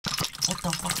What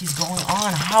the fuck is going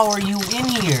on? How are you in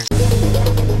here?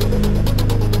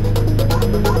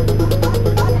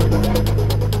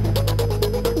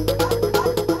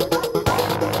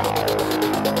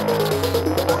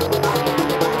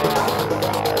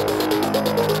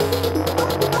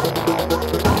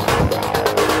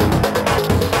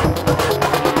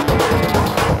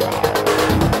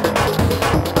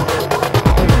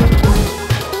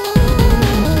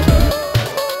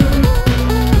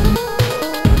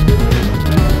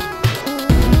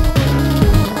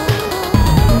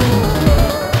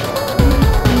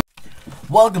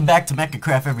 Welcome back to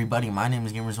MEKACRAFT, everybody. My name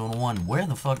is Gamers101. Where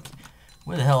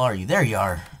the hell are you? There you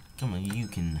are. Come on, you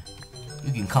can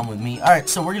come with me. Alright,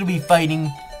 so we're gonna be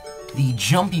fighting the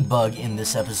Jumpy bug in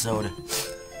this episode.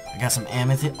 I got some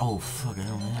amethyst. Oh fuck, I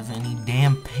don't have any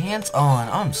damn pants on.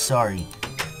 I'm sorry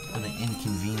for the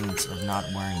inconvenience of not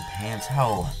wearing pants.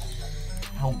 How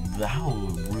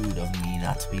rude of me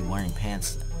not to be wearing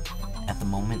pants at the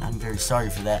moment. I'm very sorry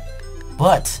for that.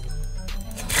 But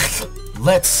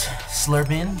let's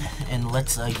slurp in and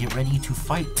let's get ready to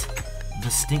fight the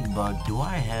stink bug. Do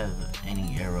I have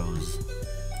any arrows?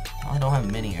 I don't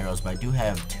have many arrows, but I do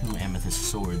have 2 amethyst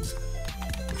swords,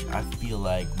 which I feel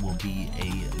like will be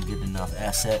a good enough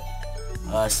asset.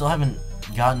 I still haven't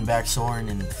gotten back Soren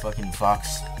and fucking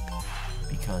Fox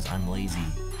because I'm lazy.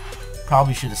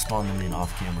 Probably should have spawned them in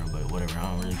off camera, but whatever, I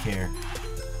don't really care.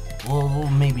 We'll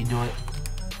maybe do it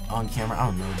on camera. I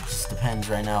don't know, it just depends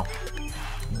right now.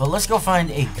 But let's go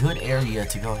find a good area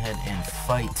to go ahead and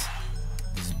fight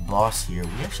this boss here.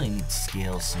 We actually need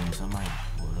scales soon, so I might...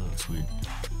 Whoa, that looks weird.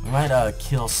 We might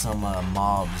kill some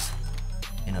mobs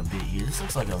in a bit here. This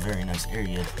looks like a very nice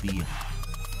area to be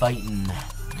fighting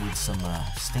with some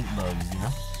stink bugs, you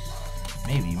know?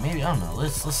 Maybe, I don't know.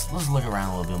 Let's look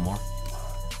around a little bit more.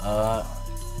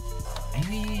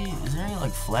 Maybe... Is there any,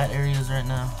 like, flat areas right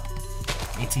now?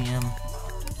 ATM?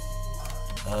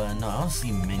 No, I don't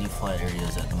see many flat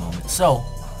areas at the moment. So,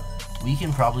 we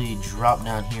can probably drop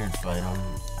down here and fight them.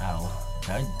 Ow. Did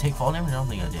I take fall damage? I don't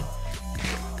think I did.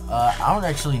 I don't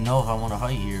actually know if I want to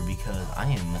fight here because I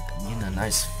am getting a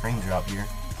nice frame drop here.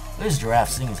 Look at this giraffe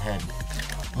sitting his head.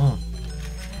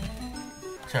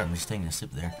 Sorry, I'm just taking a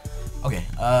sip there. Okay,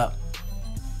 yeah,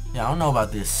 I don't know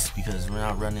about this because we're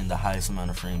not running the highest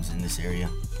amount of frames in this area.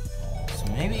 So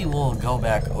maybe we'll go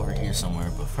back over here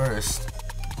somewhere, but first...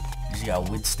 You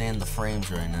gotta withstand the frames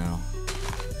right now.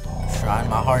 I'm trying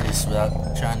my hardest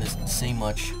without trying to say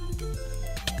much.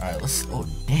 Alright, let's... Oh,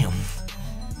 damn.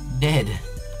 Dead.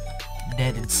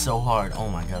 Deaded so hard. Oh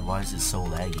my god, why is it so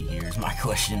laggy here is my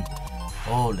question.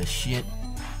 Holy shit.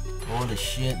 Holy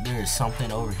shit, there is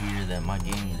something over here that my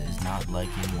game is not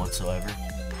liking whatsoever.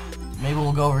 Maybe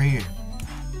we'll go over here.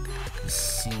 This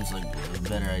seems like a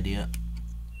better idea.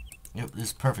 Yep, this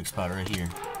is a perfect spot right here.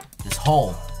 This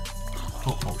hole.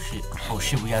 Oh shit. Oh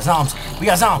shit, we got zombies. We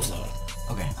got zombies.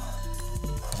 Okay.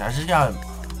 So I just gotta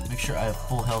make sure I have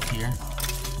full health here.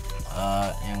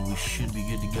 And we should be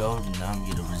good to go. Now I'm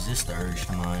gonna resist the urge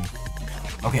to mine.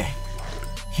 Okay.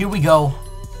 Here we go.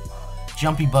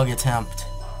 Jumpy bug attempt.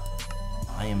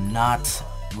 I am not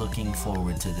looking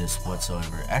forward to this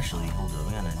whatsoever. Actually, hold up,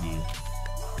 I got an idea.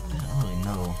 I don't really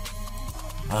know.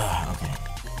 Okay.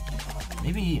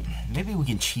 Maybe we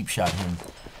can cheap shot him.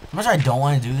 As much as I don't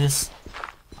want to do this,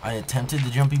 I attempted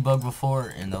the jumpy bug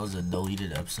before, and that was a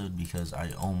deleted episode because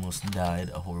I almost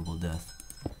died a horrible death.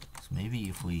 So maybe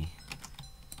if we...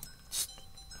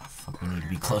 Oh, fuck, we need to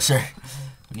be closer.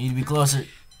 We need to be closer.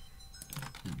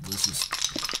 Let's just...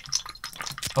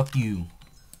 Fuck you.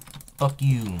 Fuck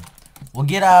you. We'll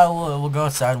get out, we'll go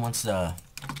outside once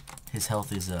his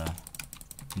health is,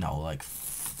 you know, like,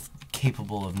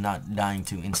 capable of not dying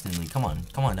too instantly. Come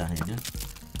on down here, dude.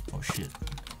 Oh, shit.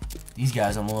 These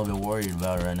guys I'm a little bit worried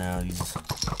about right now. These...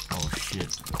 Oh,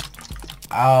 shit.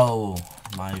 Ow.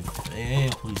 My... Hey,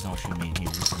 please don't shoot me in here.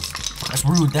 That's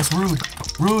rude. That's rude.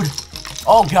 Rude.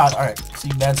 Oh, God. Alright. See,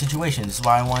 bad situation. This is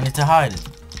why I wanted to hide.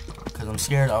 Because I'm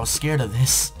scared. I was scared of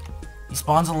this. He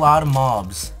spawns a lot of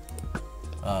mobs.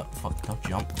 Fuck. Don't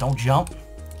jump. Don't jump.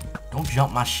 Don't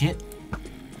jump my shit.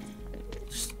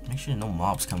 Just make sure no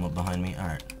mobs come up behind me.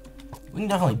 Alright. We can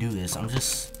definitely do this. I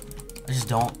just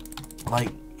don't like...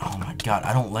 Oh my god,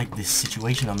 I don't like this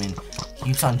situation I'm in. He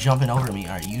keeps on jumping over me.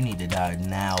 Alright, you need to die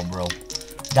now, bro.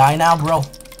 Die now, bro.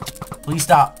 Please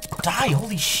stop. Die,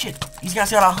 holy shit. These guys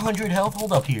got 100 health.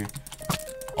 Hold up here.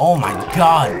 Oh my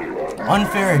god.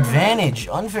 Unfair advantage.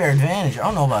 Unfair advantage. I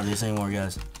don't know about this anymore,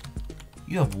 guys.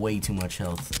 You have way too much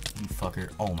health, you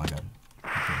fucker. Oh my god.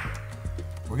 Okay.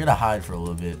 We're gonna hide for a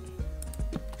little bit.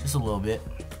 Just a little bit.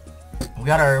 We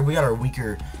got our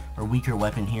weaker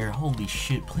weapon here. Holy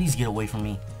shit, please get away from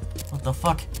me. What the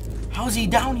fuck? How is he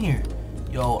down here?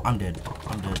 Yo, I'm dead.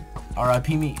 I'm dead.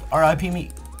 R.I.P. me. R.I.P. me.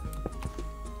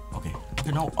 Okay.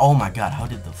 Okay, no. Oh my god. How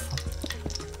did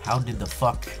the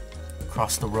fuck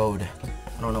cross the road?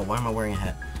 I don't know. Why am I wearing a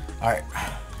hat? Alright.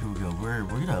 Here we go.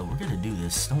 We're gonna do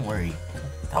this. Don't worry.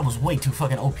 That was way too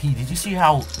fucking OP. Did you see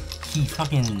how he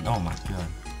fucking... Oh my god.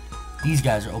 These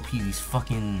guys are OP. These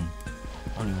fucking...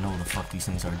 I don't even know what the fuck these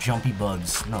things are. Jumpy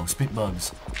bugs. No, spit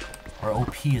bugs. Are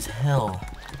OP as hell.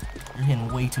 You're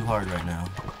hitting way too hard right now.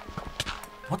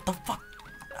 What the fuck?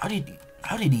 How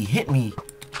did he hit me?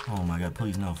 Oh my god,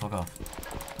 please no. Fuck off.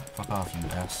 Fuck off, you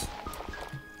ass.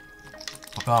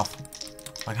 Fuck off.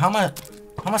 Like, how am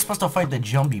I supposed to fight the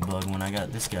jumpy bug when I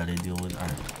got this guy to deal with?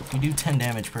 Alright. If we do 10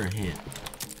 damage per hit,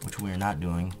 which we're not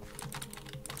doing.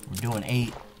 We're doing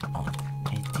 8. Oh,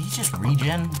 did he just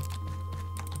regen?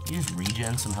 Did he just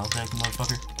regen some health back,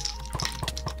 motherfucker?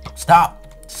 Stop!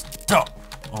 Stop!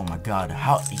 Oh my god,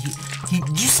 how he did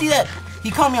you see that?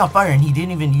 He caught me on fire and he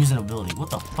didn't even use an ability. What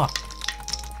the fuck?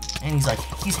 And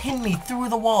he's hitting me through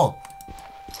the wall.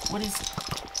 What is...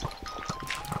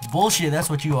 Bullshit, that's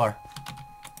what you are.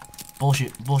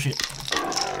 Bullshit, bullshit.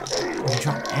 Oh, you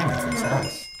drop amethyst,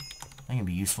 nice. That can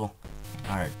be useful.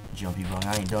 Alright, jumpy bug,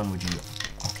 I ain't done with you.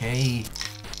 Okay.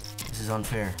 This is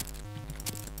unfair.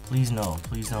 Please no.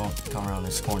 Please don't come around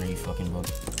this corner, you fucking bug.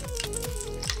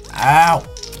 Ow!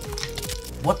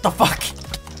 What the fuck?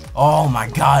 Oh my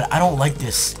god, I don't like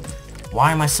this.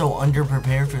 Why am I so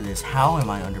underprepared for this? How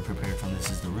am I underprepared from this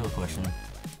is the real question.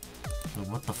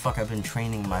 What the fuck? I've been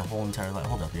training my whole entire life.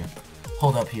 Hold up here.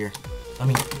 Hold up here. I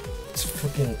mean, it's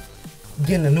fucking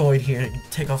getting annoyed here.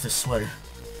 Take off this sweater.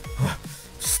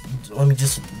 Let me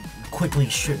just quickly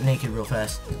strip naked real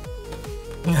fast.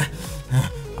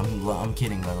 I'm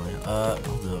kidding, by the way.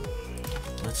 Hold up.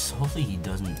 Hopefully he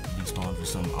doesn't despawn for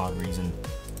some odd reason.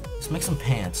 Let's make some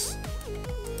pants.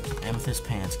 Amethyst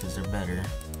pants, because they're better.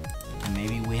 And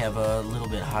maybe we have a little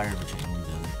bit higher of a chance.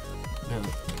 We have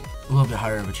a little bit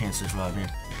higher of a chance to survive here.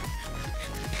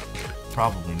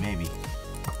 Probably, maybe.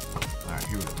 Alright,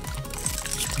 here we go.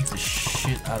 Beat the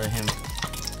shit out of him.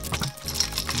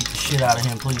 Beat the shit out of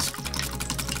him, please.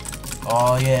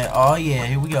 Oh yeah,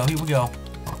 here we go, here we go.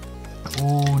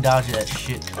 Ooh, dodge that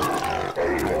shit.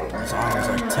 This armor's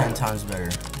like 10 times better.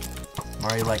 I'm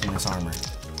already liking this armor.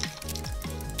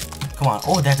 Come on.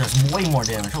 Oh, that does way more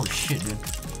damage. Holy shit, dude.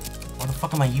 Why the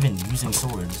fuck am I even using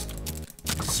swords?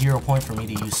 It's 0 point for me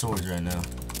to use swords right now.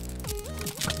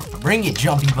 Bring it,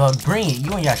 jumpy bug. Bring it.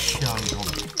 You ain't got shit on me. Hold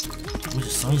on. Let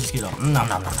me just get up. No.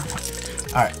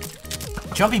 Alright.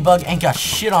 Jumpy bug ain't got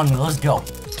shit on me. Let's go.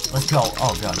 Let's go.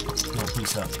 Oh, god. No, please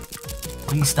stop.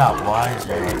 Please stop. Why is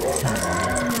there like 10 of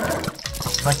them here?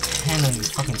 There's like 10 of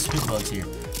these fucking spit bugs here.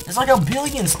 There's like a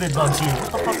billion spit bugs here.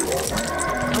 What the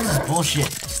fuck? What is this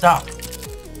bullshit? Stop.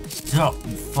 Stop,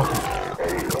 you fucking...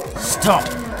 Stop.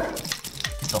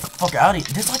 Get the fuck out of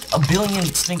here. There's like a billion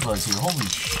stink bugs here. Holy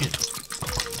shit.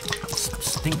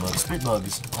 Stink bugs. Spit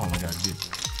bugs. Oh my god, dude.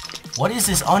 What is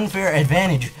this unfair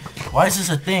advantage? Why is this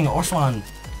a thing? Orswan,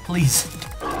 please.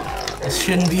 This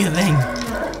shouldn't be a thing.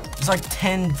 There's like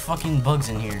 10 fucking bugs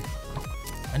in here.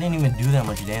 I didn't even do that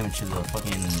much damage to the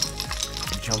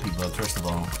fucking jumpy bug, first of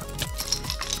all.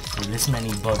 For this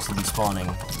many bugs to be spawning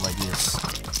like this.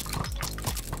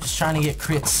 Just trying to get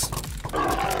crits.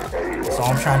 That's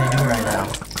all I'm trying to do right now.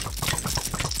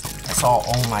 That's all.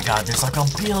 Oh my god, there's like a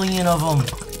billion of them.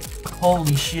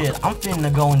 Holy shit. I'm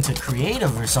finna go into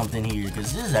creative or something here,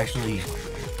 because this is actually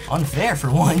unfair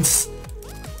for once.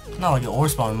 Not like an ore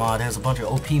spawn mod has a bunch of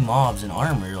OP mobs and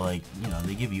armor, like, you know,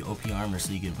 they give you OP armor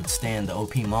so you can withstand the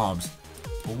OP mobs.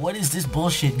 But what is this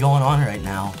bullshit going on right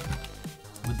now?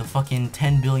 With the fucking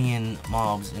 10 billion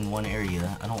mobs in one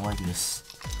area. I don't like this.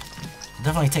 I'll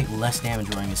definitely take less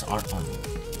damage wearing this art. Oh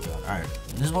god, alright.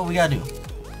 This is what we gotta do.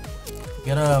 We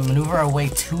gotta maneuver our way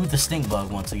to the stink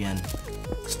bug once again.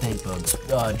 Stink bugs.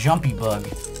 Jumpy bug.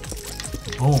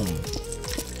 Boom.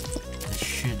 This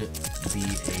should be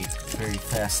a very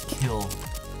fast kill.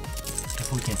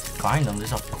 If we can find them.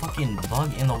 There's a fucking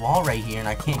bug in the wall right here and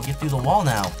I can't get through the wall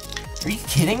now. Are you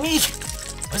kidding me?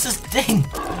 What's this thing?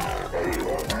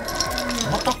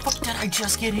 What the fuck did I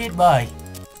just get hit by?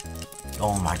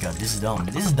 Oh my god, this is dumb.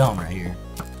 This is dumb right here.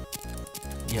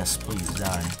 Yes, please,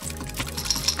 die.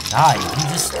 Die! He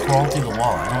just crawled through the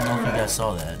wall. I don't know if you guys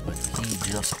saw that, but he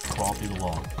just crawled through the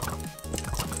wall.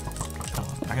 Come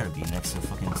on, I gotta be next to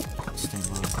fucking stink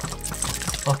bug.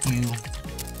 Fuck you.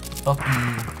 Fuck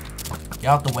you. Get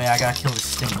out the way, I gotta kill this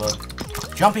stink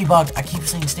bug. Jumpy bug! I keep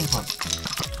saying stink bug.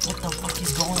 What the fuck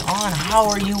is going on? How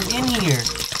are you in here?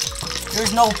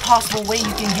 There's no possible way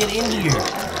you can get in here.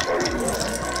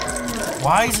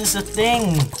 Why is this a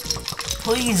thing?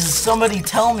 Please, somebody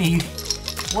tell me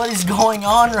what is going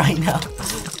on right now.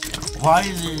 Why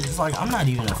is it? It's like I'm not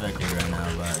even affected right now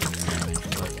by the damage,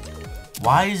 but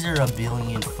why is there a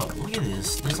billion? Look at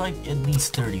this. There's like at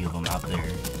least 30 of them out there.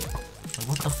 Like,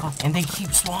 what the fuck? And they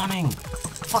keep spawning.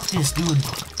 Fuck this, dude.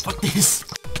 Fuck this.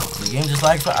 The game just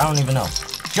lagged. I don't even know.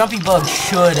 Jumpy Bug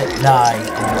should die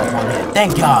in one hit.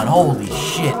 Thank God. Holy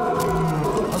shit.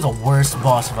 That was the worst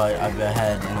boss fight I've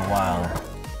had in a while.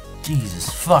 Jesus,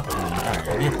 fuck me.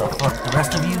 Alright, get the fuck. The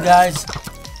rest of you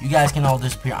guys can all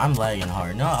disappear. I'm lagging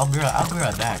hard. No, I'll be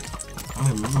right back.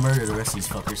 I'm gonna murder the rest of these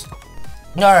fuckers.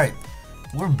 Alright,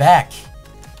 we're back.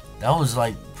 That was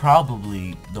like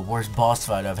probably the worst boss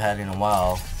fight I've had in a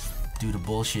while due to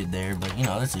bullshit there, but you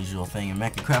know, that's the usual thing in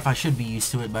MEKACRAFT. I should be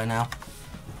used to it by now.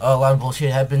 A lot of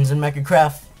bullshit happens in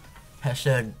MEKACRAFT.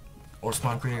 Hashtag or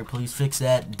spawn creator, please fix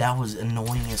that. That was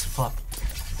annoying as fuck.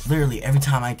 Literally, every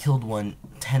time I killed one,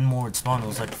 10 more would spawn. It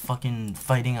was like fucking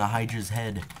fighting a Hydra's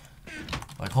head.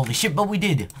 Like, holy shit, but we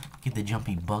did get the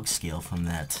Jumpy Bug scale from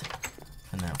that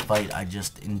fight I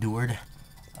just endured.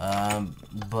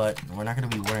 But we're not going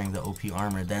to be wearing the OP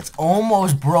armor that's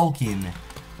almost broken.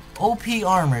 OP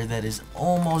armor that is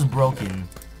almost broken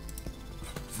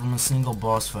from a single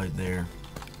boss fight there.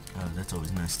 That's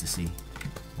always nice to see.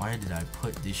 Why did I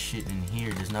put this shit in here?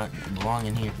 It does not belong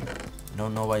in here. I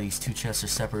don't know why these two chests are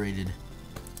separated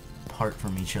apart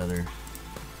from each other.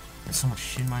 There's so much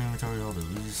shit in my inventory. All the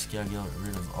loot. Gotta get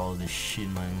rid of all of this shit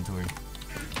in my inventory.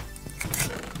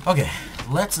 Okay,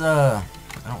 let's I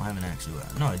don't have an axe, do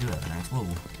I? No, I do have an axe. Whoa.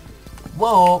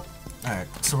 Whoa! Alright,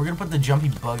 so we're gonna put the Jumpy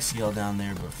Bug scale down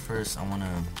there, but first I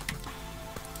wanna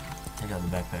take out the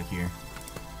backpack here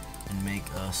and make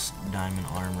us diamond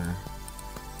armor.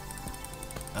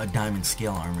 A diamond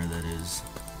scale armor, that is.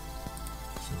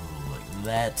 So, like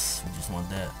that. We just want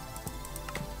that.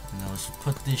 And now let's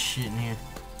put this shit in here.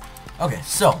 Okay,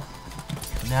 so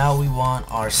now we want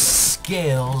our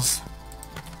scales.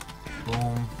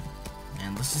 Boom.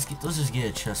 And let's just get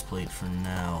a chest plate for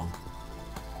now.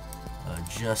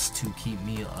 Just to keep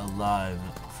me alive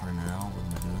for now. What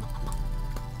am I doing?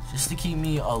 Just to keep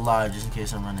me alive, just in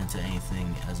case I run into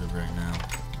anything as of right now.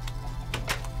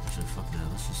 Actually, fuck that.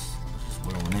 Let's just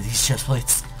wear one of these chest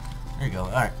plates. There you go.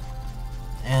 Alright.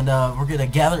 And we're gonna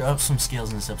gather up some scales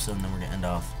in this episode, and then we're gonna end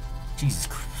off. Jesus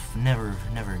Christ. Never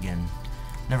again.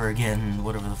 Never again,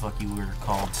 whatever the fuck you were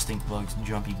called. Stink bugs,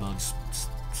 jumpy bugs,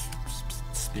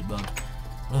 spit bug.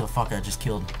 What the fuck I just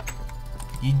killed?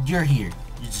 You're here.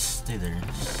 You just stay there.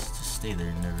 Just stay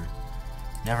there.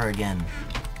 Never again.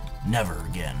 Never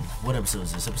again. What episode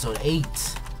is this? Episode 8.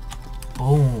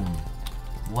 Boom.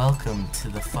 Welcome to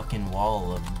the fucking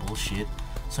wall of bullshit.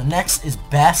 So next is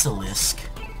Basilisk,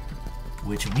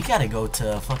 which we gotta go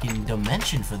to fucking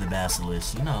Dimension for the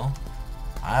Basilisk, you know.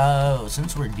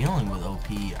 Since we're dealing with OP,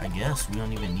 I guess we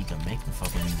don't even need to make the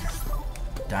fucking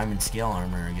diamond scale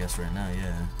armor, I guess, right now,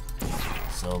 yeah.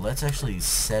 So let's actually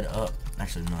set up.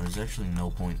 Actually, no, there's actually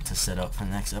no point to set up for the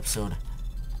next episode.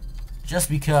 Just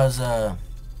because,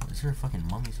 is there a fucking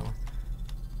mummy somewhere?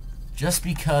 Just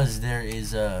because there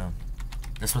is,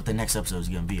 that's what the next episode is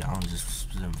gonna be. I don't just,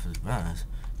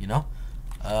 you know?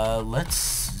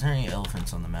 Is there any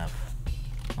elephants on the map?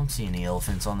 I don't see any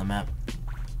elephants on the map.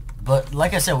 But,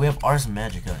 like I said, we have Ars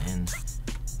Magica in,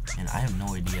 and I have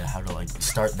no idea how to, like,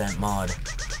 start that mod.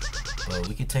 But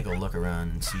we could take a look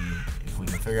around and see if we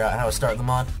can figure out how to start the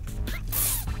mod.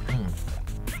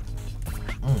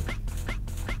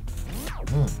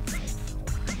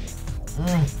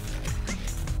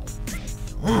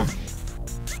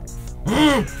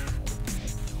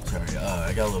 Sorry,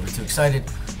 I got a little bit too excited.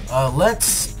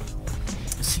 Let's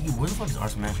see, where the fuck is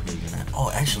Ars Magica even at?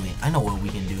 Oh, actually, I know what we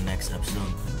can do next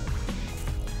episode.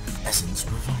 Essence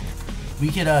Refiner. We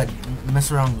could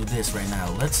mess around with this right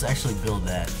now. Let's actually build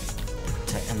that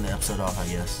to end the episode off, I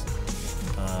guess.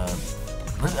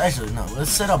 Let's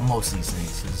set up most of these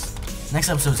things, because next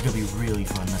episode is gonna be really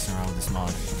fun messing around with this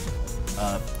mod.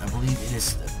 I believe it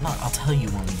is. No, I'll tell you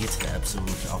when we get to the episode,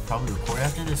 which I'll probably record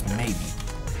after this. Maybe.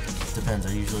 Depends.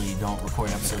 I usually don't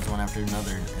record episodes one after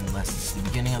another unless it's the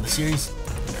beginning of the series.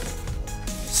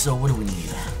 So what do we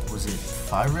need? Was it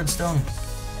 5 redstone?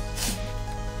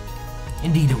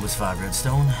 Indeed, it was 5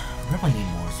 redstone. We really need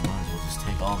more, so might as well just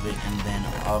take all of it, and then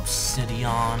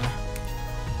obsidian.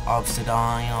 What do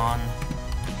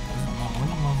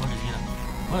motherfuckers get?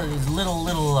 What is little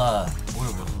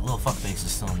whatever, little fuckface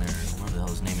is still in there, whatever the hell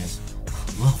his name is.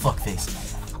 Little fuckface.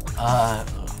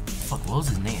 Fuck, what was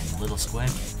his name? Little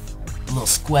Squag? Little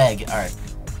Squag, alright.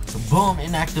 So boom,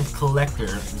 inactive collector.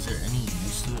 Is there any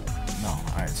use to it? No,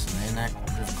 alright, so the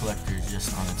inactive collector is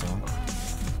just on its own.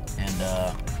 And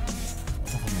what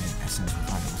the fucking essence we're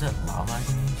finding? Was that lava I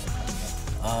can use?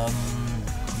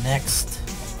 Next,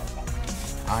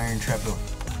 iron trapdoor.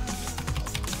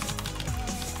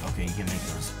 Okay, you can make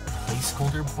those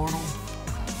placeholder portal,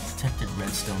 protected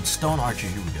redstone, stone archer.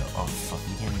 Here we go. Oh fuck,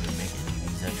 we can't even make any of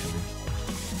these actually,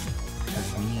 because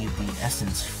we need the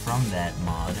essence from that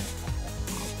mod.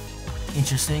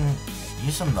 Interesting.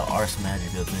 Use some of the Ars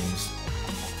Magica things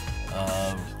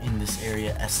in this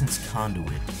area. Essence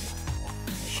conduit,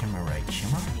 shimmerite,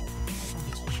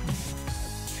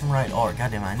 shimmerite ore.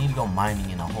 Goddamn, I need to go mining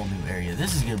in a whole new area.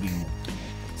 This is gonna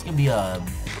be a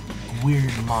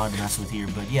weird mod to mess with here.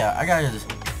 But yeah, I gotta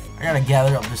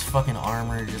gather up this fucking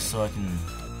armor just so I can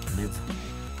live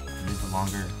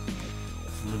longer.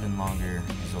 Living longer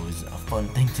is always a fun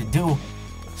thing to do.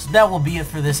 So that will be it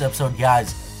for this episode,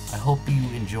 guys. I hope you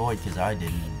enjoyed, because I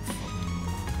didn't.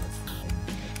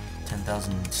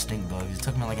 10,000 stink bugs. It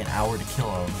took me like an hour to kill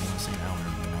all of them. I'm gonna say an hour,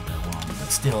 not that long,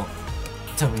 but still,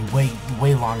 it took me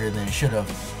way longer than it should have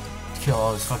to kill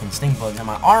all those fucking stink bugs. And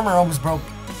my armor almost broke.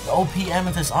 The OP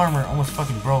amethyst armor almost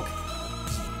fucking broke.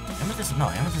 Amethyst? No,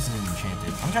 amethyst isn't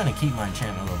enchanted. I'm trying to keep my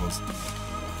enchantment levels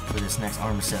for this next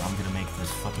armor set. I'm gonna make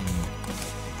this fucking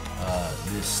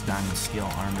this diamond scale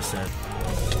armor set,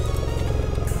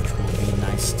 which will be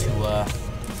nice to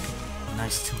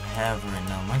have right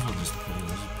now. Might as well just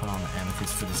put on the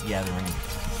amethyst for this gathering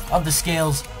of the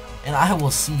scales, and I will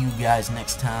see you guys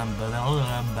next time.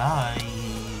 Bye.